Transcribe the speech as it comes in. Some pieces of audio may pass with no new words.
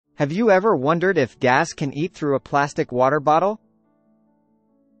Have you ever wondered if gas can eat through a plastic water bottle?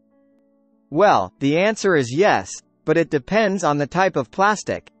 Well, the answer is yes, but it depends on the type of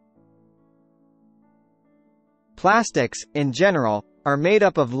plastic. Plastics, in general, are made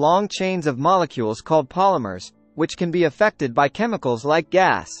up of long chains of molecules called polymers, which can be affected by chemicals like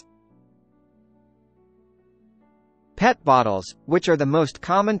gas. PET bottles, which are the most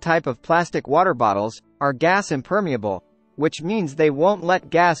common type of plastic water bottles, are gas impermeable, which means they won't let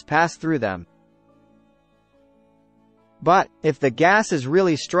gas pass through them. But, if the gas is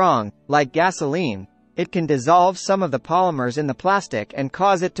really strong, like gasoline, it can dissolve some of the polymers in the plastic and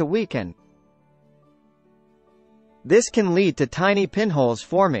cause it to weaken. This can lead to tiny pinholes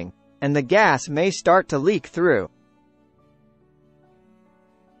forming, and the gas may start to leak through.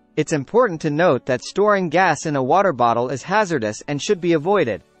 It's important to note that storing gas in a water bottle is hazardous and should be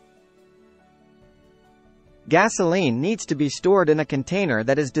avoided. Gasoline needs to be stored in a container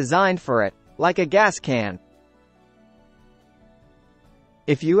that is designed for it, like a gas can.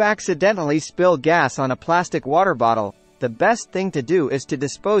 If you accidentally spill gas on a plastic water bottle, the best thing to do is to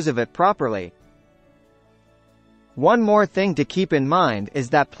dispose of it properly. One more thing to keep in mind is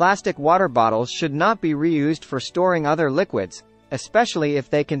that plastic water bottles should not be reused for storing other liquids, especially if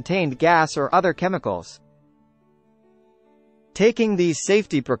they contained gas or other chemicals. Taking these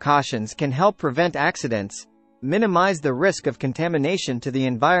safety precautions can help prevent accidents, minimize the risk of contamination to the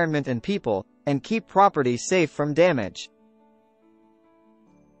environment and people, and keep property safe from damage.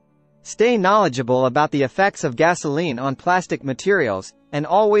 Stay knowledgeable about the effects of gasoline on plastic materials, and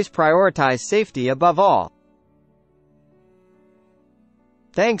always prioritize safety above all.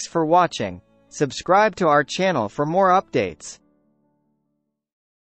 Thanks for watching. Subscribe to our channel for more updates.